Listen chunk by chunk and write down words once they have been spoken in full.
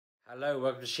Hello,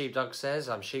 welcome to Sheepdog Says.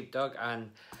 I'm Sheepdog,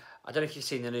 and I don't know if you've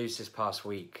seen the news this past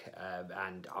week,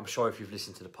 and I'm sure if you've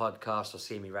listened to the podcast or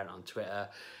seen me rant on Twitter,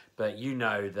 but you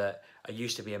know that I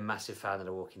used to be a massive fan of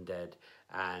The Walking Dead,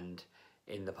 and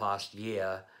in the past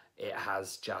year, it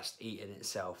has just eaten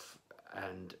itself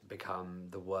and become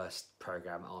the worst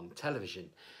program on television.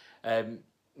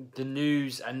 The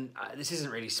news, and this isn't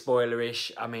really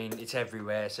spoilerish. I mean, it's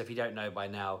everywhere. So if you don't know by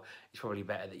now, it's probably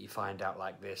better that you find out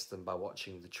like this than by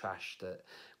watching the trash that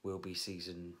will be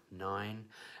season 9.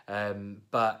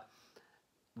 But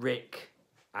Rick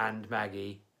and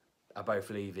Maggie are both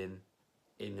leaving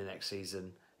in the next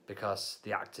season because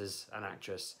the actors and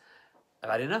actress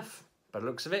have had enough. By the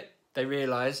looks of it, they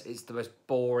realise it's the most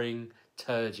boring,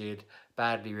 turgid,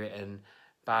 badly written,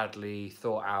 badly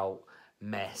thought out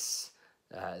mess.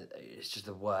 It's just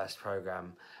the worst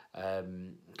program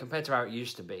compared to how it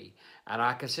used to be, and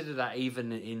I consider that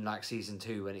even in like season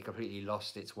 2 when it completely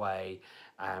lost its way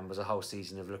and was a whole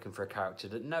season of looking for a character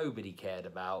that nobody cared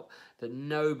about, that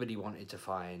nobody wanted to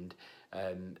find,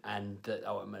 and that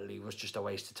ultimately was just a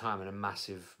waste of time and a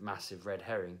massive red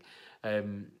herring.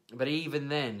 But even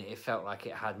then, it felt like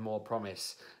it had more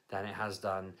promise than it has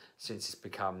done since it's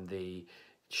become the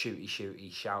shooty,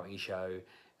 shouty show.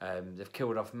 They've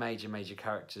killed off major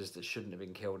characters that shouldn't have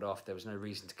been killed off. There was no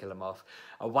reason to kill them off.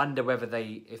 I wonder whether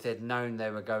if they'd known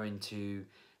they were going to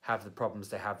have the problems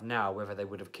they have now, whether they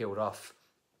would have killed off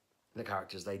the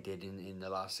characters they did in the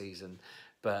last season.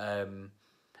 But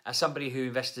as somebody who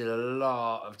invested a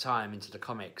lot of time into the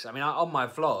comics, I mean, on my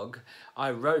vlog, I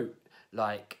wrote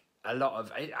like a lot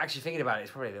of, actually thinking about it,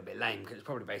 it's probably a little bit lame because it's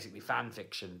probably basically fan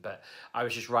fiction, but I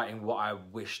was just writing what I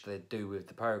wished they'd do with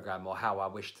the program or how I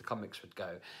wished the comics would go.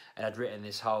 And I'd written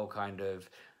this whole kind of,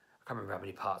 I can't remember how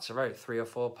many parts I wrote, 3 or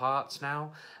 4 parts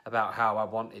now, about how I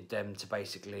wanted them to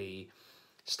basically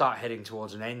start heading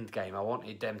towards an end game. I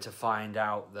wanted them to find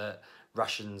out that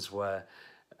Russians were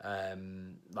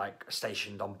like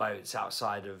stationed on boats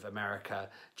outside of America,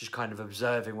 just kind of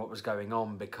observing what was going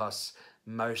on because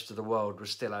most of the world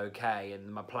was still okay,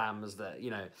 and my plan was that,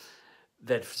 you know,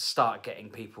 they'd start getting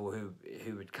people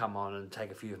who would come on and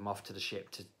take a few of them off to the ship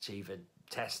to either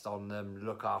test on them,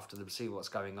 look after them, see what's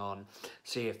going on,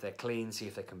 see if they're clean, see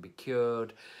if they can be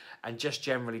cured, and just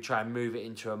generally try and move it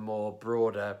into a more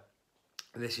broader,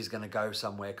 this is going to go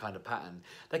somewhere kind of pattern.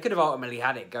 They could have ultimately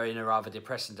had it go in a rather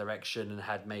depressing direction and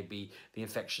had maybe the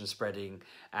infection spreading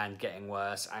and getting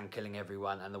worse and killing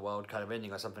everyone and the world kind of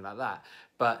ending or something like that.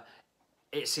 But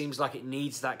it seems like it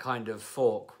needs that kind of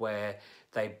fork where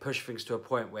they push things to a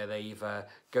point where they either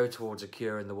go towards a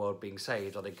cure and the world being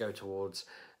saved, or they go towards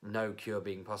no cure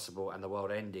being possible and the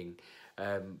world ending.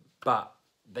 But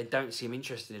they don't seem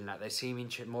interested in that. They seem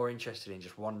more interested in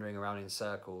just wandering around in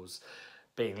circles,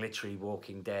 being literally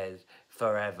Walking Dead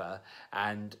forever.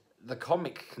 And the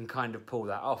comic can kind of pull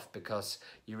that off because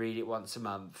you read it once a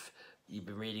month. You've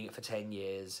been reading it for 10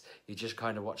 years. You're just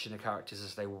kind of watching the characters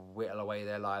as they whittle away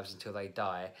their lives until they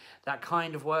die. That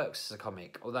kind of works as a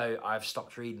comic. Although I've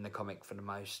stopped reading the comic for the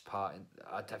most part.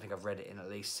 I don't think I've read it in at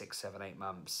least 6, 7, 8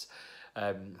 months.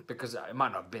 Because it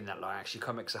might not have been that long. Actually,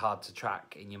 comics are hard to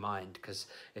track in your mind because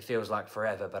it feels like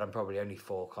forever, but I'm probably only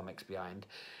 4 comics behind.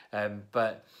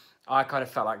 But I kind of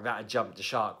felt like that had jumped the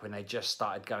shark when they just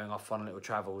started going off on little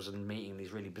travels and meeting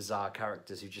these really bizarre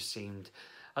characters who just seemed,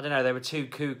 I don't know, they were too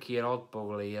kooky and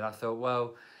oddbally, and I thought,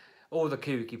 well, all the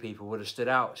kooky people would have stood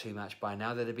out too much by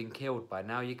now. They'd have been killed by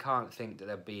now. You can't think that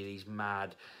there'd be these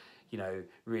mad, you know,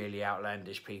 really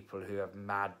outlandish people who have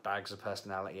mad bags of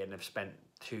personality and have spent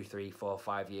 2, 3, 4,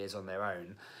 5 years on their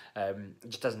own. It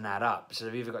just doesn't add up. So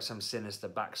they've either got some sinister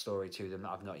backstory to them that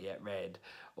I've not yet read,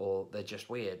 or they're just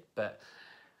weird. But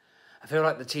I feel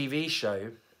like the TV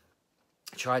show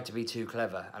tried to be too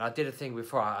clever, and I did a thing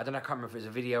before, I don't know, I can't remember if it was a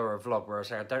video or a vlog, where I was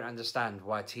saying I don't understand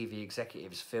why TV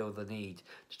executives feel the need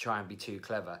to try and be too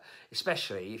clever,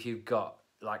 especially if you've got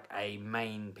like a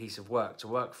main piece of work to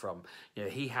work from. You know,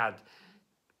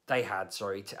 they had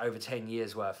over 10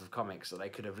 years worth of comics that they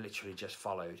could have literally just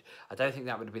followed. I don't think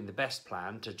that would have been the best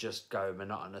plan, to just go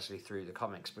monotonously through the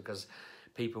comics, because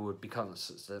people would be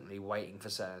constantly waiting for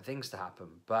certain things to happen.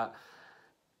 But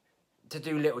to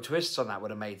do little twists on that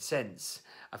would have made sense.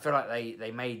 I feel like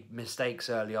they made mistakes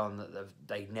early on that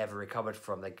they never recovered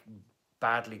from. They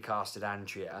badly casted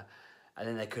Andrea, and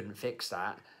then they couldn't fix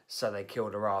that, so they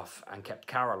killed her off and kept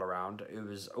Carol around, who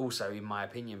was also, in my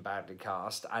opinion, badly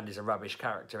cast and is a rubbish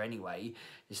character anyway.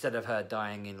 Instead of her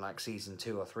dying in like season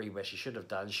 2 or 3 where she should have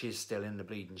done, she's still in the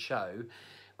bleeding show,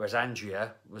 whereas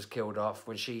Andrea was killed off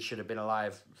when she should have been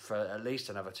alive for at least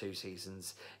another 2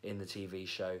 seasons in the TV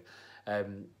show.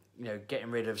 You know, getting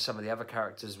rid of some of the other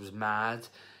characters was mad.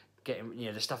 getting, you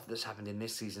know, the stuff that's happened in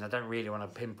this season. I don't really want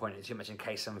to pinpoint it too much in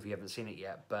case some of you haven't seen it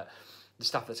yet, but the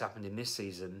stuff that's happened in this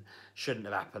season shouldn't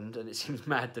have happened, and it seems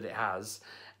mad that it has.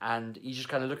 And you're just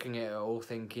kind of looking at it all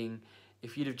thinking,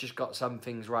 if you'd have just got some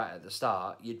things right at the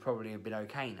start, you'd probably have been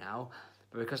okay now.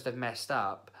 But because they've messed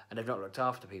up and they've not looked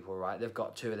after people right, they've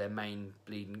got two of their main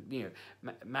bleeding, you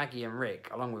know, Maggie and Rick,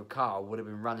 along with Carl, would have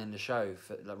been running the show,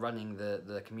 for like, running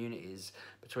the communities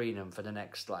between them for the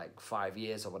next like 5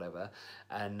 years or whatever.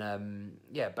 And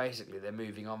yeah, basically they're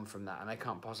moving on from that and they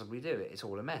can't possibly do it. It's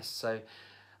all a mess. So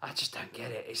I just don't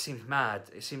get it. It seems mad.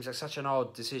 It seems like such an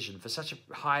odd decision for such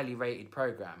a highly rated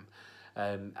program.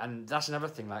 And that's another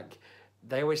thing, like,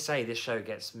 they always say this show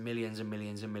gets millions and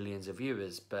millions and millions of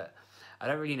viewers, but I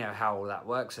don't really know how all that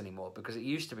works anymore, because it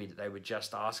used to be that they would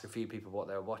just ask a few people what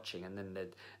they were watching and then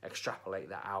they'd extrapolate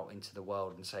that out into the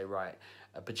world and say, right,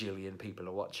 a bajillion people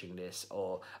are watching this,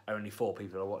 or only 4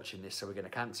 people are watching this, so we're going to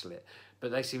cancel it.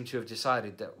 But they seem to have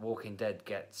decided that Walking Dead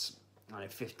gets, I don't know,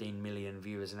 15 million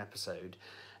viewers an episode,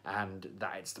 and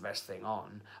that it's the best thing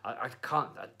on. I can't,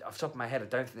 off the top of my head, I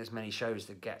don't think there's many shows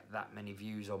that get that many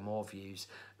views or more views.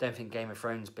 Don't think Game of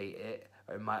Thrones beat it,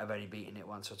 or it might have only beaten it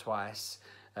once or twice.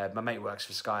 My mate works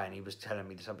for Sky and he was telling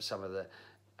me some of the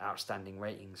outstanding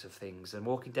ratings of things, and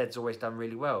Walking Dead's always done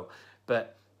really well.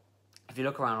 But if you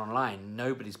look around online,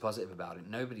 nobody's positive about it.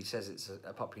 Nobody says it's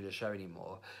a popular show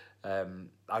anymore.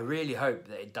 I really hope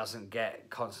that it doesn't get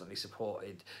constantly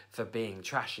supported for being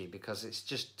trashy, because it's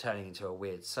just turning into a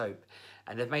weird soap.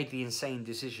 And they've made the insane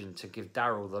decision to give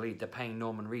Daryl the lead. They're paying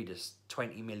Norman Reedus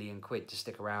 20 million quid to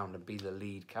stick around and be the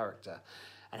lead character.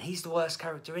 And he's the worst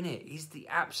character in it. He's the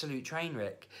absolute train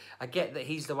wreck. I get that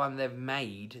he's the one they've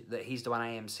made, that he's the one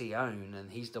AMC own,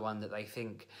 and he's the one that they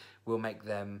think will make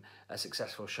them a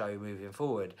successful show moving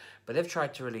forward. But they've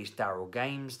tried to release Daryl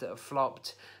games that have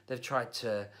flopped. They've tried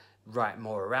to write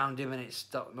more around him and it's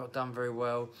not done very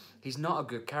well. He's not a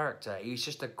good character. He's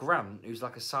just a grunt who's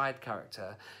like a side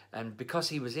character. And because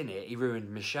he was in it, he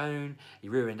ruined Michonne, he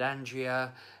ruined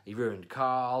Andrea, he ruined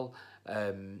Carl.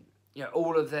 You know,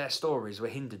 all of their stories were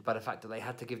hindered by the fact that they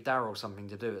had to give Daryl something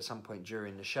to do at some point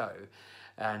during the show.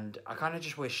 And I kind of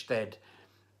just wish they'd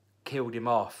killed him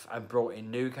off and brought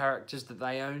in new characters that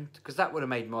they owned, because that would have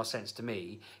made more sense to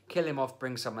me. Kill him off,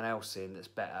 bring someone else in that's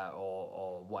better,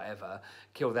 or whatever.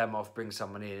 Kill them off, bring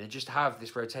someone in, and just have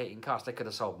this rotating cast. They could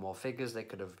have sold more figures. They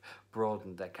could have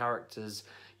broadened their characters.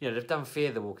 You know, they've done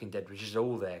Fear the Walking Dead, which is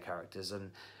all their characters,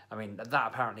 and I mean that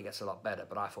apparently gets a lot better,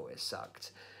 but I thought it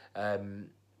sucked.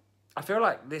 I feel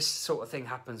like this sort of thing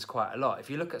happens quite a lot. If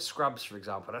you look at Scrubs, for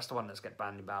example, that's the one that's get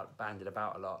bandied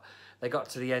about a lot. They got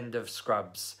to the end of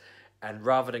Scrubs, and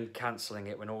rather than cancelling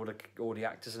it when all the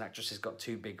actors and actresses got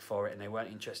too big for it and they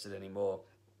weren't interested anymore,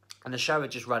 and the show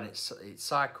had just run its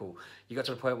cycle, you got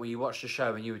to the point where you watched the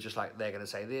show and you were just like, they're going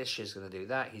to say this, she's going to do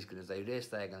that, he's going to do this,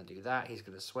 they're going to do that, he's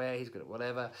going to swear, he's going to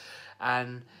whatever.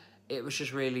 And it was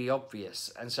just really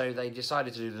obvious, and so they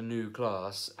decided to do the new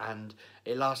class, and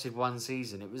it lasted one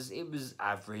season. It was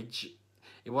average.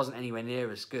 It wasn't anywhere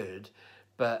near as good,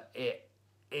 but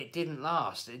it didn't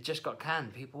last. It just got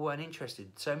canned. People weren't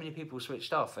interested. So many people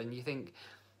switched off, and you think,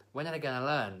 when are they going to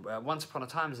learn? Well, Once Upon a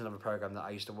Time is another program that I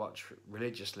used to watch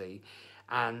religiously,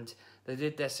 and they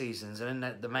did their seasons, and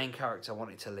then the main character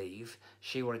wanted to leave.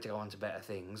 She wanted to go on to better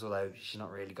things, although she's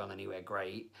not really gone anywhere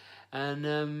great,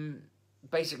 and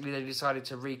basically they decided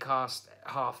to recast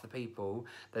half the people.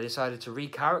 They decided to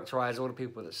recharacterize all the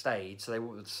people that stayed, so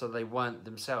they weren't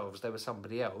themselves, they were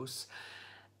somebody else.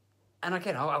 And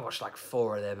again, I watched like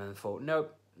 4 of them and thought,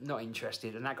 nope, not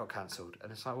interested, and that got cancelled.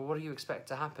 And it's like, well, what do you expect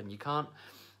to happen? You can't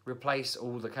replace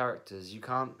all the characters. You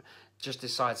can't just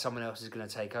decide someone else is going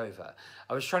to take over.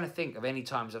 I was trying to think of any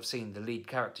times I've seen the lead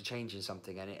character changing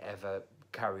something and it ever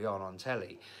carry on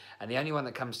telly. And the only one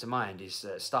that comes to mind is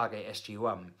Stargate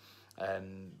SG-1.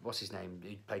 What's his name?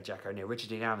 He played Jack O'Neill. Richard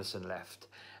Dean Anderson left,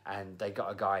 and they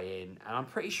got a guy in. And I'm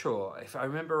pretty sure, if I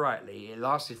remember rightly, it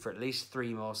lasted for at least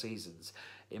 3 more seasons.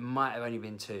 It might have only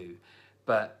been 2,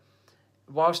 but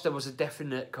whilst there was a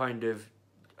definite kind of,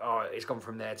 oh, it's gone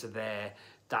from there to there,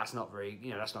 that's not very,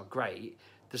 that's not great.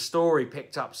 The story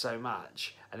picked up so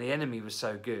much, and the enemy was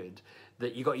so good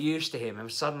that you got used to him, and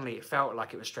suddenly it felt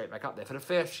like it was straight back up there. For the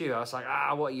first few, I was like,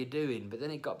 what are you doing? But then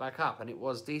it got back up, and it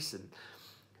was decent.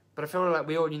 But I feel like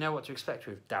we already know what to expect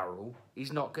with Daryl.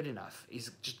 He's not good enough.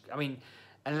 He's just,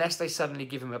 unless they suddenly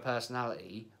give him a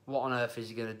personality, what on earth is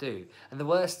he going to do? And the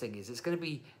worst thing is, it's going to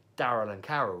be Daryl and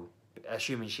Carol,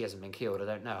 assuming she hasn't been killed. I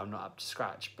don't know. I'm not up to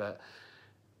scratch. But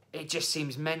it just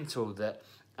seems mental that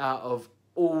out of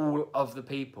all of the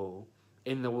people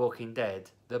in The Walking Dead,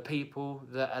 the people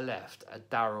that are left are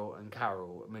Daryl and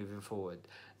Carol moving forward.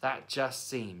 That just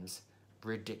seems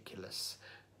ridiculous,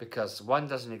 because one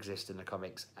doesn't exist in the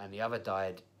comics and the other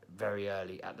died very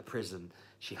early at the prison.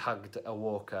 She hugged a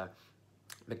walker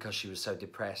because she was so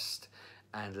depressed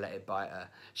and let it bite her.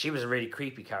 She was a really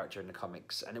creepy character in the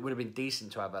comics, and it would have been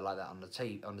decent to have her like that on the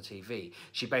TV.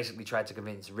 She basically tried to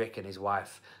convince Rick and his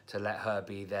wife to let her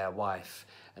be their wife,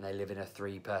 and they live in a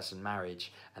 3-person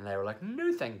marriage, and they were like,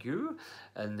 no thank you.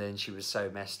 And then she was so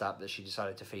messed up that she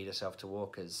decided to feed herself to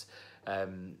walkers.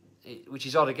 Which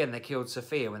is odd. Again, they killed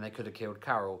Sophia when they could have killed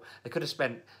Carol. They could have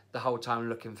spent the whole time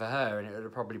looking for her, and it would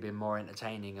have probably been more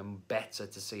entertaining and better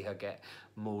to see her get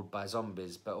mauled by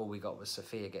zombies. But all we got was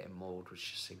Sophia getting mauled,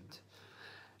 which just seemed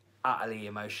utterly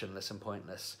emotionless and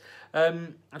pointless.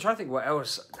 I'm trying to think what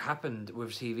else happened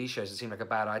with TV shows that seemed like a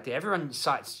bad idea. Everyone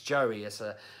cites Joey as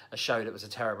a show that was a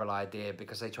terrible idea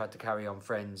because they tried to carry on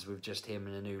Friends with just him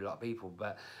and a new lot of people,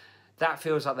 but that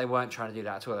feels like they weren't trying to do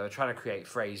that at all. They were trying to create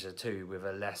Frasier too with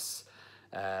a less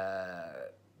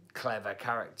clever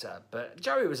character. But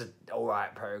Joey was an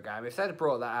alright programme. If they'd have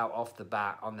brought that out off the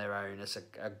bat on their own as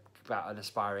about an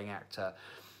aspiring actor,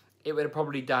 it would have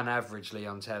probably done averagely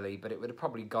on telly, but it would have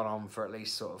probably gone on for at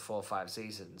least sort of 4 or 5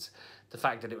 seasons. The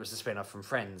fact that it was the spin-off from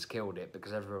Friends killed it,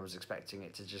 because everyone was expecting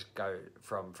it to just go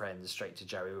from Friends straight to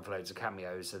Joey with loads of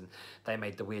cameos, and they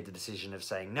made the weird decision of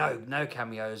saying, no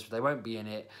cameos, they won't be in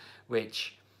it,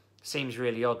 which seems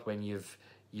really odd when you've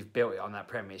built it on that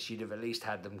premise. You'd have at least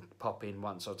had them pop in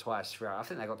once or twice throughout. I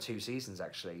think they got 2 seasons,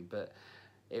 actually, but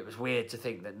it was weird to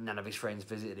think that none of his friends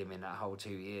visited him in that whole 2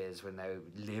 years when they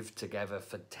lived together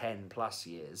for 10 plus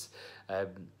years.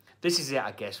 This is it,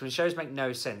 I guess. When shows make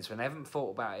no sense, when they haven't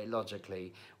thought about it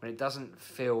logically, when it doesn't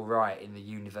feel right in the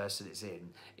universe that it's in,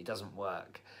 it doesn't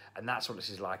work. And that's what this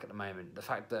is like at the moment. The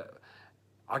fact that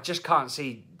I just can't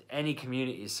see any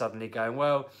communities suddenly going,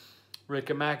 well, Rick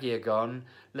and Maggie are gone,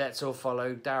 let's all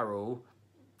follow Daryl.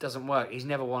 Doesn't work. He's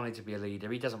never wanted to be a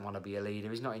leader. He doesn't want to be a leader.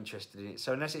 He's not interested in it.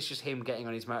 So unless it's just him getting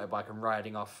on his motorbike and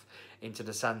riding off into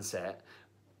the sunset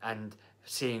and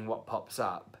seeing what pops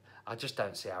up, I just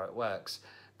don't see how it works.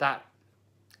 That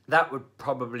would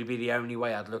probably be the only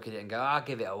way I'd look at it and go, I'll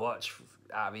give it a watch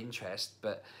out of interest.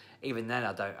 But even then,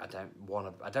 I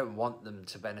don't want them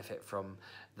to benefit from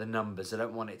the numbers. I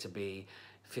don't want it to be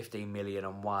 15 million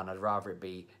on one. I'd rather it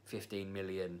be 15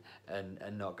 million and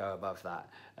not go above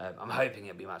that. I'm hoping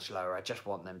it'll be much lower. I just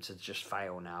want them to just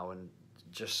fail now and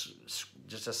just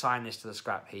assign this to the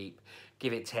scrap heap,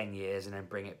 give it 10 years and then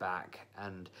bring it back,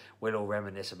 and we'll all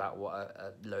reminisce about what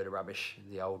a load of rubbish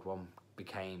the old one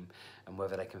became and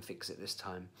whether they can fix it this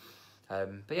time.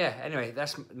 But yeah, anyway,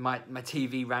 that's my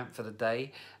TV rant for the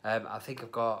day. I think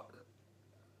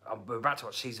we're about to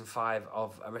watch season 5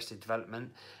 of Arrested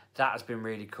Development. That has been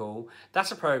really cool.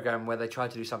 That's a program where they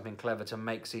tried to do something clever to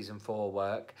make season 4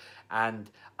 work, and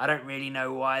I don't really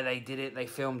know why they did it. They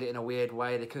filmed it in a weird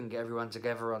way. They couldn't get everyone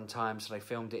together on time, so they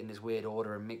filmed it in this weird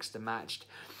order and mixed and matched,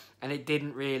 and it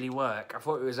didn't really work. I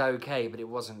thought it was okay, but it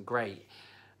wasn't great.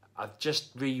 I've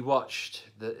just rewatched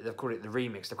they've called it the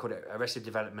remix. They've called it Arrested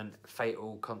Development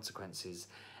Fatal Consequences,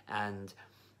 and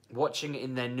watching it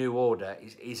in their new order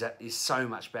is so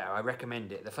much better. I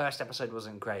recommend it. The first episode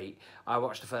wasn't great. I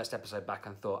watched the first episode back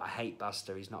and thought, I hate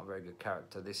Buster. He's not a very good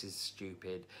character. This is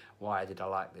stupid. Why did I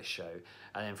like this show?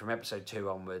 And then from episode 2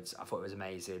 onwards, I thought it was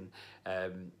amazing.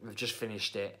 We've just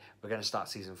finished it. We're going to start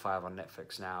season 5 on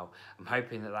Netflix now. I'm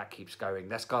hoping that keeps going.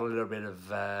 That's got a little bit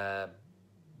of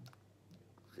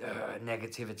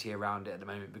negativity around it at the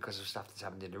moment because of stuff that's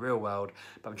happened in the real world,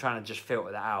 but I'm trying to just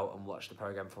filter that out and watch the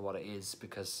program for what it is,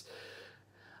 because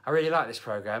I really like this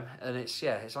program, and it's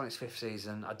on its 5th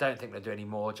season. I don't think they'll do any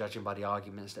more, judging by the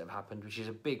arguments that have happened, which is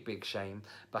a big shame,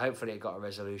 but hopefully it got a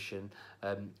resolution.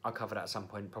 I'll cover that at some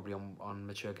point, probably on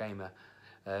Mature Gamer.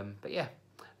 But yeah,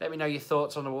 let me know your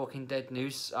thoughts on the Walking Dead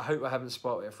news. I hope I haven't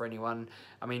spoiled it for anyone.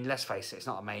 I mean, let's face it, it's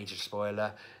not a major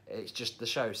spoiler. It's just the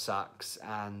show sucks,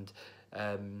 and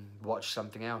watch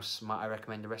something else. Might I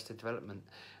recommend Arrested Development?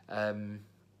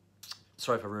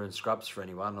 Sorry if I ruined Scrubs for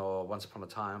anyone, or Once Upon a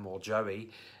Time, or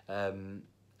Joey. And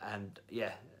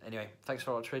yeah, anyway, thanks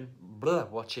for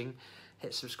watching.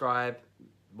 Hit subscribe,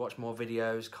 watch more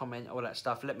videos, comment, all that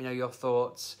stuff. Let me know your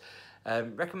thoughts.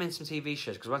 Recommend some TV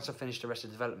shows, because once I've finished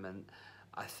Arrested Development,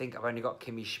 I think I've only got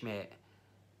Kimmy Schmidt.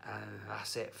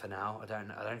 That's it for now. I don't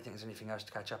think there's anything else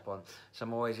to catch up on. So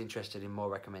I'm always interested in more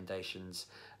recommendations.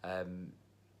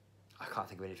 I can't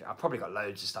think of anything. I've probably got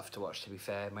loads of stuff to watch, to be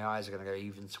fair. My eyes are going to go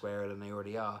even squarer than they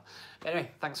already are. But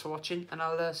anyway, thanks for watching, and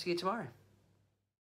I'll see you tomorrow.